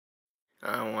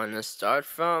I wanna start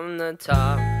from the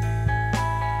top,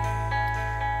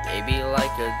 maybe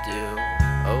like a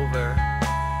do-over.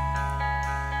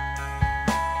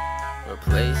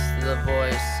 Replace the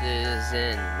voices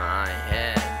in my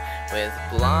head with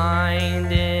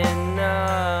blind innocence.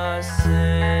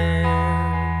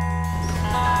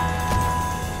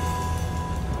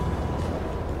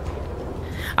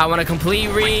 I want a complete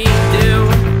redo,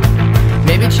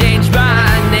 maybe change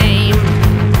my name,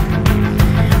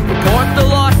 report the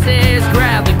losses,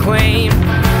 grab the claim.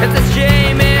 It's a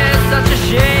shame, it's such a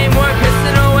shame, we're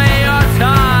pissing away our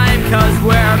time, cause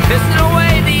we're pissing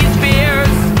away these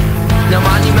beers. No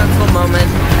monumental moment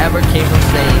ever came from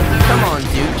saying, come on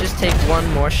dude, just take one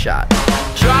more shot.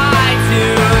 Try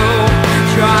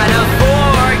to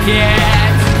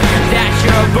forget that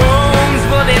your booms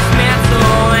will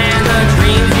dismantle, and the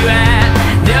dreams you had,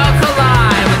 they'll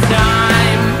collide with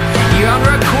time. Your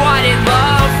unrequited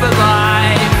love for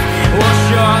life will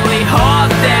surely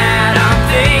halt that. I'm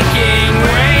thinking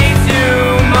way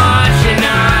too much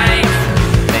tonight.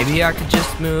 Maybe I could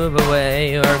just move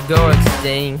away or go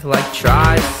extinct like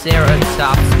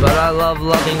Triceratops, but I love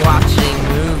watching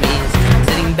movies,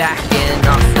 sitting back and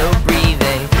also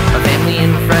breathing. My family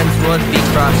and friends would be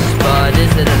crushed, but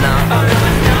is it enough?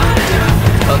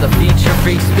 Oh, the future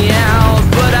freaks me out,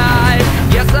 but I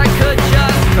guess I could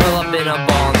just curl up in a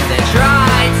ball and then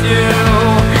try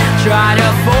to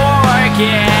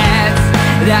forget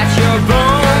that you're born.